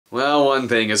Well, one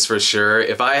thing is for sure,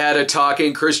 if I had a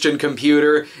talking Christian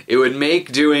computer, it would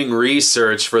make doing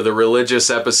research for the religious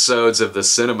episodes of the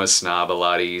Cinema Snob a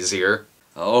lot easier.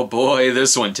 Oh boy,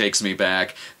 this one takes me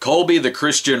back. Colby the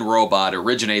Christian Robot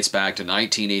originates back to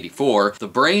 1984, the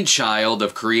brainchild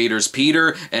of creators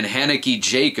Peter and Haneke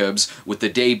Jacobs, with the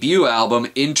debut album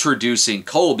introducing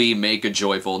Colby Make a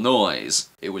Joyful Noise.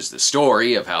 It was the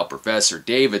story of how Professor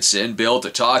Davidson built a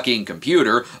talking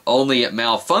computer, only it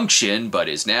malfunctioned but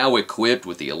is now equipped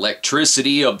with the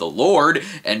electricity of the Lord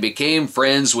and became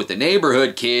friends with the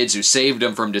neighborhood kids who saved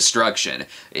him from destruction.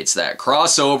 It's that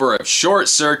crossover of Short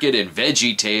Circuit and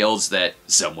Veggie Tales that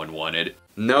someone wanted.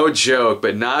 No joke,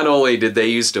 but not only did they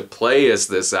used to play us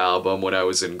this album when I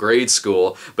was in grade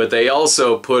school, but they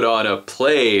also put on a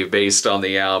play based on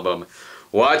the album.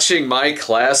 Watching my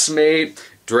classmate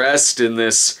dressed in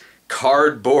this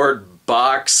cardboard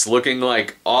box looking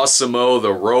like Osimo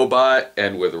the Robot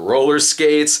and with roller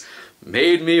skates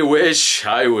made me wish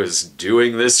I was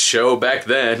doing this show back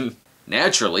then.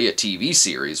 Naturally, a TV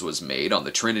series was made on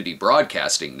the Trinity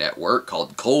Broadcasting Network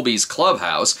called Colby's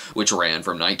Clubhouse, which ran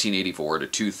from 1984 to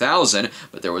 2000,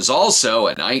 but there was also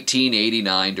a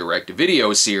 1989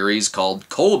 direct-to-video series called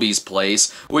Colby's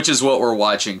Place, which is what we're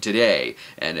watching today,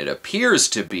 and it appears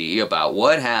to be about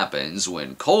what happens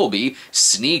when Colby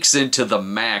sneaks into the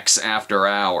Max after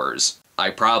hours. I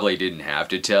probably didn't have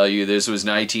to tell you this was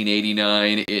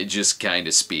 1989, it just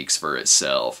kinda speaks for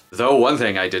itself. Though one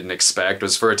thing I didn't expect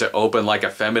was for it to open like a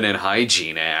feminine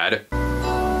hygiene ad.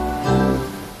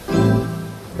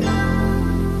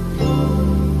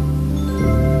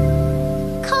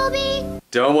 Colby!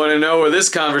 Don't want to know where this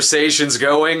conversation's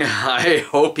going. I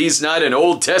hope he's not an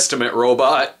Old Testament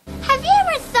robot. Have you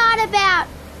ever thought about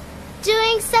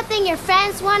doing something your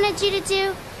friends wanted you to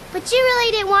do, but you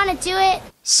really didn't want to do it?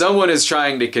 Someone is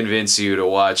trying to convince you to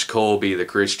watch Colby the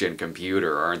Christian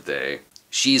Computer, aren't they?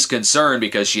 She's concerned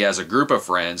because she has a group of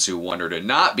friends who want her to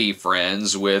not be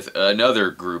friends with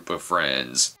another group of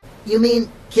friends. You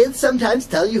mean kids sometimes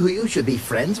tell you who you should be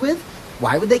friends with?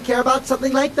 Why would they care about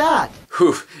something like that?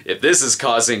 Whew, if this is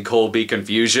causing Colby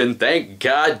confusion, thank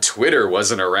God Twitter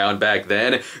wasn't around back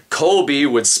then. Colby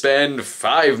would spend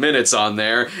 5 minutes on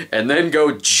there and then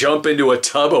go jump into a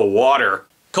tub of water.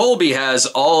 Colby has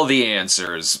all the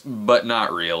answers, but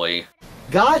not really.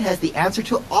 God has the answer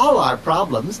to all our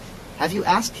problems. Have you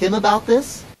asked him about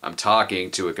this? I'm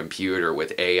talking to a computer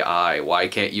with AI. Why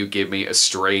can't you give me a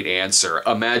straight answer?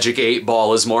 A magic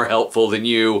 8-ball is more helpful than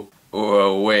you.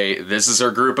 Oh, wait, this is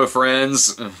her group of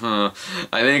friends? I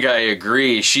think I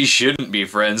agree. She shouldn't be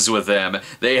friends with them.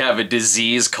 They have a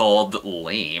disease called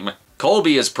lame.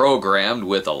 Colby is programmed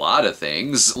with a lot of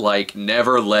things, like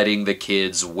never letting the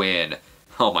kids win.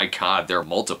 Oh my god, they're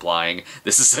multiplying.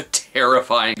 This is a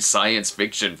terrifying science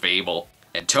fiction fable.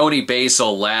 And Tony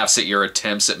Basil laughs at your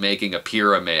attempts at making a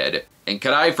pyramid. And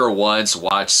could I for once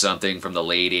watch something from the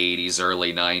late 80s,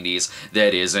 early 90s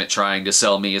that isn't trying to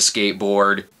sell me a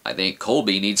skateboard? I think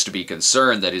Colby needs to be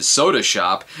concerned that his soda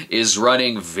shop is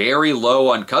running very low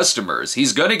on customers.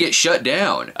 He's gonna get shut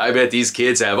down. I bet these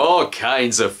kids have all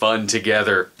kinds of fun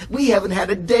together. We haven't had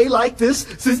a day like this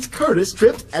since Curtis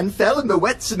tripped and fell in the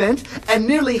wet cement and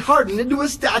nearly hardened into a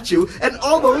statue and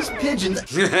all those pigeons.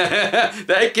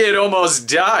 That kid almost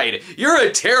died. You're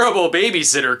a terrible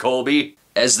babysitter, Colby.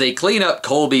 As they clean up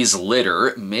Colby's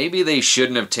litter, maybe they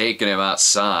shouldn't have taken him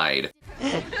outside.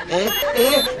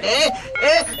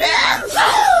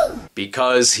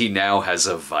 Because he now has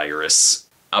a virus.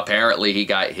 Apparently he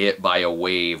got hit by a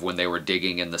wave when they were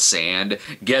digging in the sand.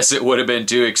 Guess it would have been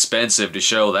too expensive to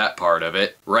show that part of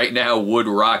it. Right now, Wood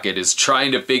Rocket is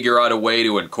trying to figure out a way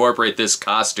to incorporate this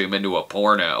costume into a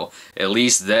porno. At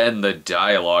least then the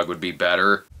dialogue would be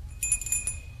better.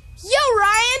 Yo,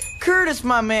 Ryan! Curtis,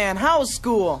 my man, how was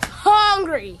school?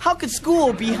 Hungry! How could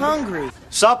school be hungry?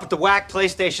 Sup with the whack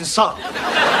PlayStation, sup?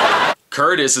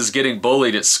 Curtis is getting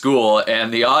bullied at school,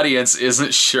 and the audience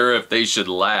isn't sure if they should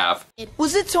laugh.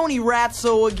 Was it Tony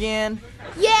Ratso again?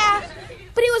 Yeah,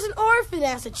 but he was an orphan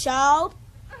as a child,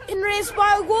 and raised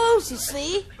by wolves, you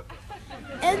see.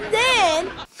 And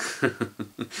then...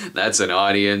 That's an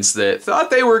audience that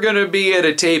thought they were gonna be at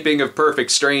a taping of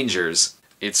Perfect Strangers.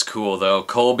 It's cool though,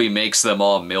 Colby makes them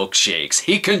all milkshakes.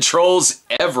 He controls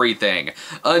everything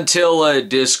until a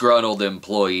disgruntled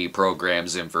employee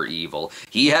programs him for evil.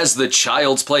 He has the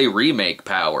Child's Play remake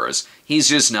powers. He's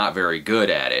just not very good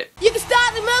at it. You can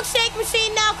start the milkshake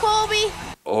machine now, Colby!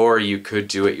 Or you could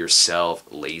do it yourself,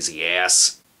 lazy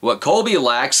ass. What Colby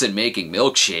lacks in making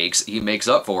milkshakes, he makes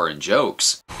up for in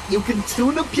jokes. You can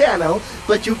tune a piano,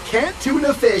 but you can't tune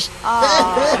a fish.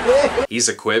 He's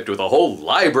equipped with a whole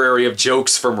library of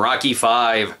jokes from Rocky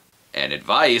V. And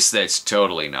advice that's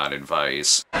totally not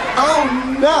advice.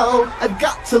 Oh no! I've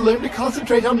got to learn to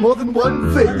concentrate on more than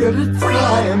one thing at a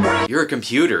time. You're a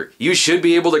computer. You should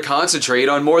be able to concentrate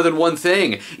on more than one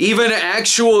thing. Even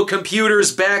actual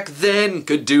computers back then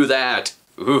could do that.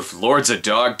 Oof, Lords of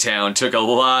Dogtown took a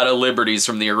lot of liberties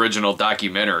from the original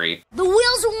documentary. The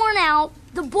wheels are worn out.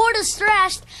 The board is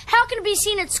thrashed. How can it be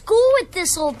seen at school with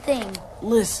this old thing?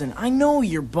 Listen, I know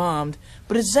you're bummed,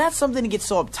 but is that something to get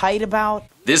so uptight about?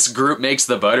 This group makes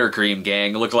the Buttercream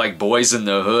Gang look like boys in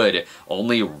the hood.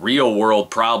 Only real-world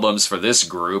problems for this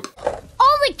group.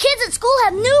 All the kids at school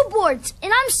have new boards,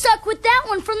 and I'm stuck with that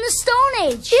one from the Stone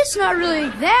Age. It's not really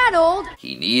that old.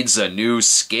 He needs a new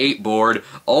skateboard,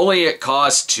 only it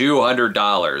costs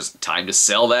 $200. Time to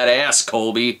sell that ass,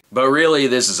 Colby. But really,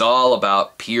 this is all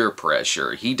about peer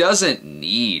pressure. He doesn't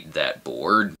need that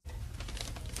board.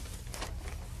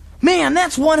 Man,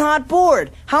 that's one hot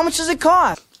board. How much does it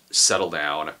cost? Settle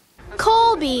down.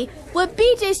 Colby, what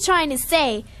BJ's trying to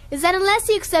say is that unless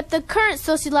you accept the current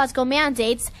sociological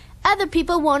mandates, other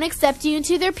people won't accept you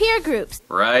into their peer groups.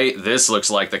 Right? This looks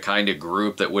like the kind of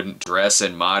group that wouldn't dress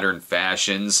in modern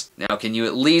fashions. Now, can you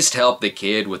at least help the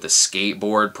kid with the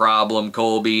skateboard problem,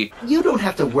 Colby? You don't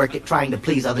have to work at trying to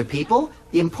please other people.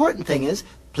 The important thing is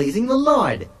pleasing the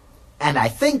Lord. And I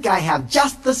think I have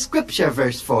just the scripture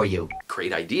verse for you.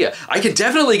 Great idea. I can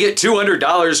definitely get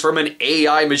 $200 from an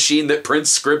AI machine that prints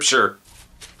scripture.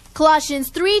 Colossians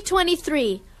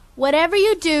 3:23. Whatever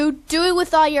you do, do it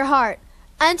with all your heart,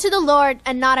 unto the Lord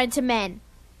and not unto men.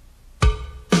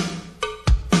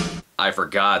 I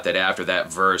forgot that after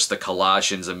that verse, the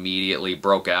Colossians immediately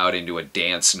broke out into a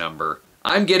dance number.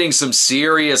 I'm getting some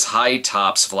serious High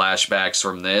Tops flashbacks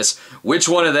from this. Which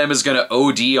one of them is gonna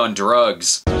OD on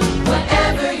drugs?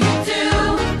 Whatever you do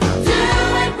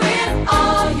it with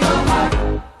all your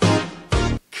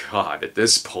heart. God, at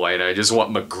this point, I just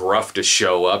want McGruff to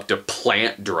show up to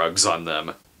plant drugs on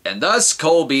them. And thus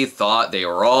Colby thought they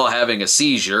were all having a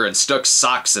seizure and stuck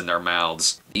socks in their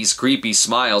mouths. These creepy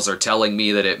smiles are telling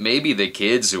me that it may be the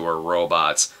kids who are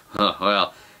robots. Huh,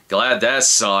 well, glad that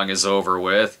song is over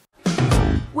with.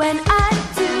 When I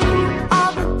do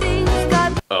all the things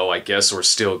God... Oh, I guess we're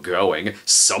still going.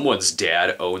 Someone's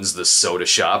dad owns the soda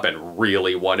shop and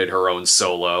really wanted her own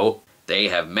solo. They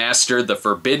have mastered the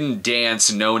forbidden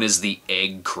dance known as the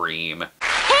egg cream.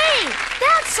 Hey,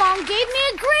 that song gave me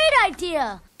a great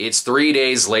idea. It's 3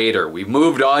 days later. We've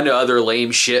moved on to other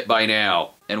lame shit by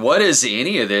now. And what does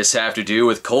any of this have to do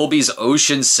with Colby's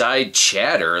Oceanside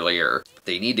chat earlier?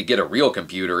 They need to get a real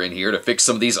computer in here to fix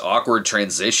some of these awkward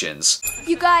transitions.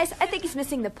 You guys, I think he's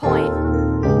missing the point.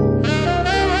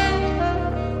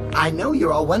 I know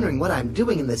you're all wondering what I'm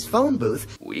doing in this phone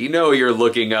booth. We know you're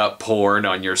looking up porn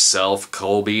on yourself,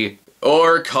 Colby.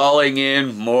 Or calling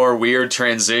in more weird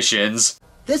transitions.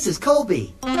 This is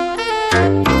Colby.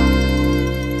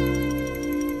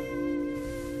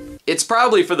 It's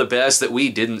probably for the best that we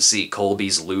didn't see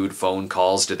Colby's lewd phone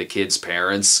calls to the kids'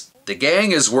 parents. The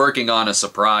gang is working on a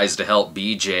surprise to help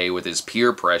BJ with his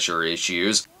peer pressure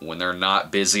issues when they're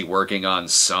not busy working on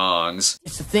songs.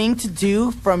 It's a thing to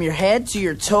do from your head to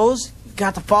your toes. You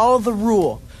got to follow the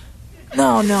rule.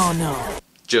 No.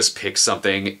 Just pick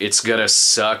something. It's gonna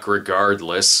suck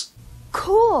regardless.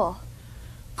 Cool.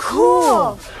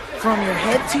 From your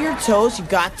head to your toes, you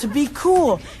got to be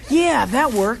cool. Yeah,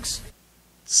 that works.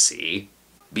 See?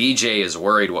 BJ is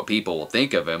worried what people will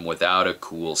think of him without a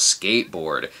cool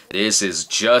skateboard. This is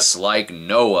just like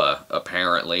Noah,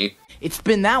 apparently. It's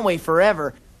been that way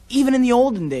forever, even in the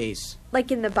olden days.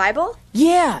 Like in the Bible?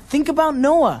 Yeah, think about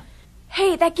Noah.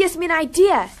 Hey, that gives me an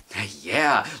idea.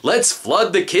 Yeah, let's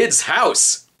flood the kid's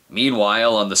house!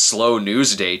 Meanwhile, on the Slow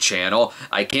News Day channel,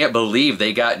 I can't believe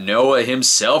they got Noah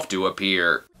himself to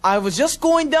appear. I was just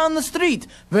going down the street,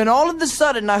 when all of a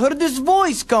sudden I heard this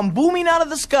voice come booming out of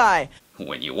the sky.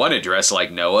 When you want to dress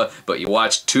like Noah, but you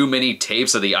watch too many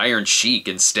tapes of the Iron Sheik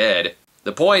instead.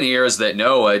 The point here is that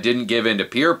Noah didn't give in to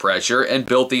peer pressure and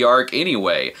built the Ark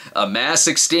anyway. A mass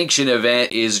extinction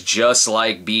event is just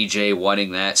like BJ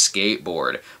wanting that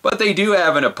skateboard. But they do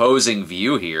have an opposing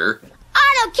view here.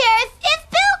 I don't care if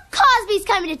Bill Cosby's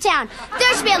coming to town.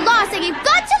 There should be a law saying you've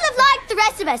got to live like the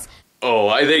rest of us. Oh,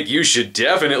 I think you should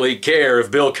definitely care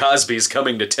if Bill Cosby's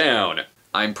coming to town.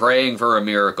 I'm praying for a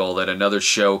miracle that another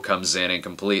show comes in and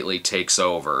completely takes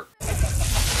over.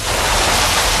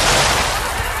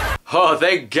 Oh,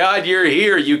 thank God you're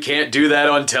here. You can't do that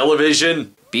on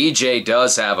television. BJ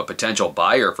does have a potential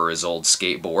buyer for his old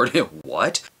skateboard.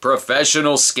 What?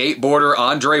 Professional skateboarder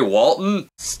Andre Walton?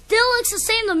 Still looks the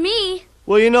same to me.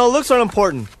 Well, you know, looks aren't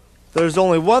important. There's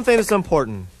only one thing that's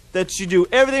important. that you do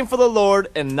everything for the Lord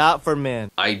and not for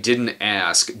men. I didn't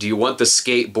ask. Do you want the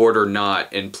skateboard or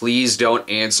not? And please don't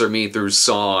answer me through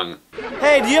song.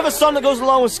 Hey, do you have a song that goes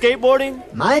along with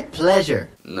skateboarding? My pleasure.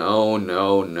 No,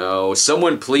 no, no.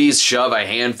 Someone please shove a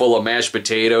handful of mashed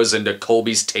potatoes into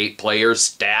Colby's tape player,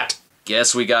 stat.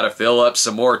 Guess we gotta fill up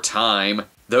some more time.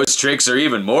 Those tricks are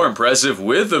even more impressive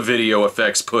with the video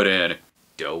effects put in.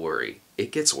 Don't worry,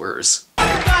 it gets worse.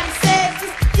 Everybody says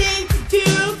it's the thing to do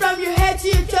from your head to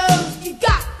your toes. You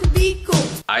got to be cool.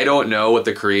 I don't know what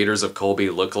the creators of Colby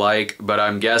look like, but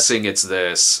I'm guessing it's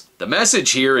this. The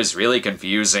message here is really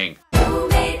confusing. Who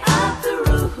made up the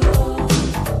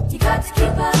rules? You got to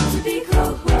keep up to be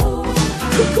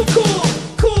cool.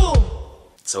 Cool.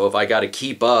 So if I gotta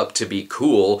keep up to be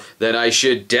cool, then I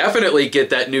should definitely get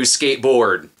that new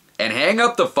skateboard. And hang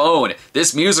up the phone.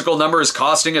 This musical number is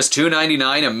costing us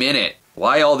 $2.99 a minute.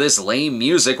 Why all this lame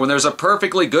music when there's a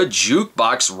perfectly good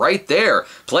jukebox right there?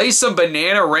 Play some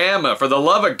Bananarama, for the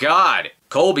love of God.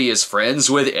 Colby is friends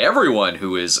with everyone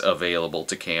who is available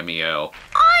to cameo.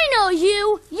 I know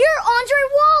you! You're Andre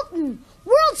Walton,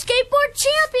 world skateboard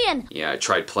champion! Yeah, I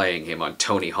tried playing him on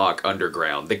Tony Hawk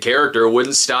Underground. The character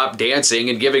wouldn't stop dancing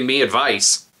and giving me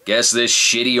advice. Guess this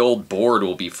shitty old board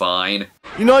will be fine.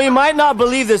 You know, you might not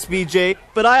believe this, BJ,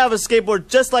 but I have a skateboard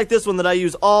just like this one that I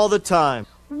use all the time.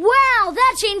 Wow,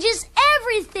 that changes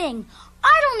everything!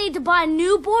 I don't need to buy a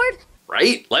new board.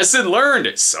 Right? Lesson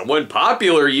learned. Someone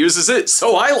popular uses it,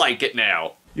 so I like it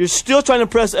now. You're still trying to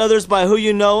impress others by who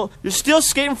you know. You're still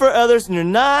skating for others, and you're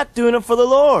not doing it for the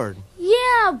Lord.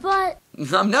 Yeah, but...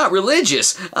 I'm not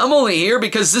religious. I'm only here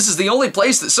because this is the only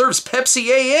place that serves Pepsi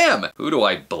AM. Who do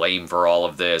I blame for all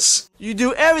of this? You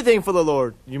do everything for the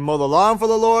Lord. You mow the lawn for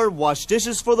the Lord, wash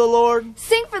dishes for the Lord,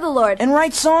 Sing for the Lord. And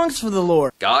write songs for the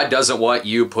Lord. God doesn't want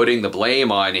you putting the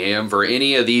blame on him for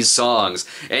any of these songs.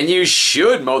 And you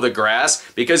should mow the grass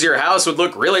because your house would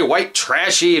look really white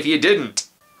trashy if you didn't.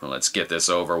 Well, let's get this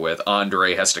over with.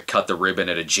 Andre has to cut the ribbon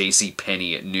at a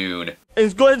JCPenney at noon.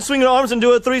 and go ahead and swing your arms and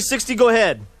do a 360. Go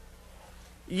ahead.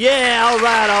 Yeah, all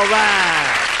right, all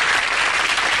right.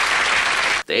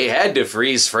 They had to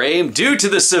freeze frame due to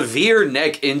the severe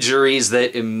neck injuries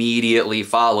that immediately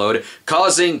followed,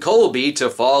 causing Colby to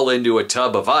fall into a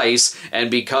tub of ice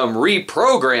and become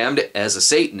reprogrammed as a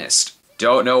Satanist.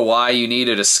 Don't know why you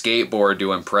needed a skateboard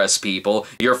to impress people.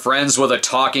 You're friends with a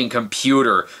talking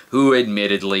computer who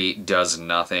admittedly does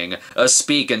nothing. A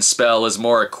speak and spell is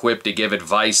more equipped to give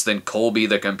advice than Colby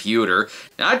the computer.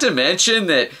 Not to mention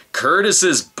that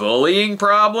Curtis's bullying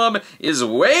problem is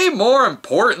way more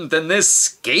important than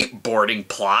this skateboarding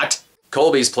plot.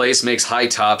 Colby's place makes high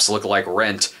tops look like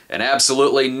rent, and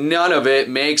absolutely none of it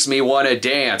makes me want to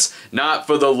dance. Not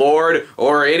for the Lord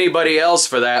or anybody else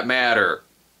for that matter.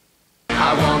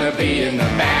 I wanna be in the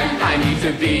band, I need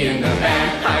to be in the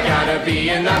band, I gotta be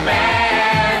in the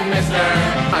band, mister.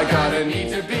 I gotta need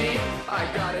to be, I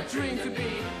got a dream to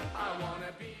be, I wanna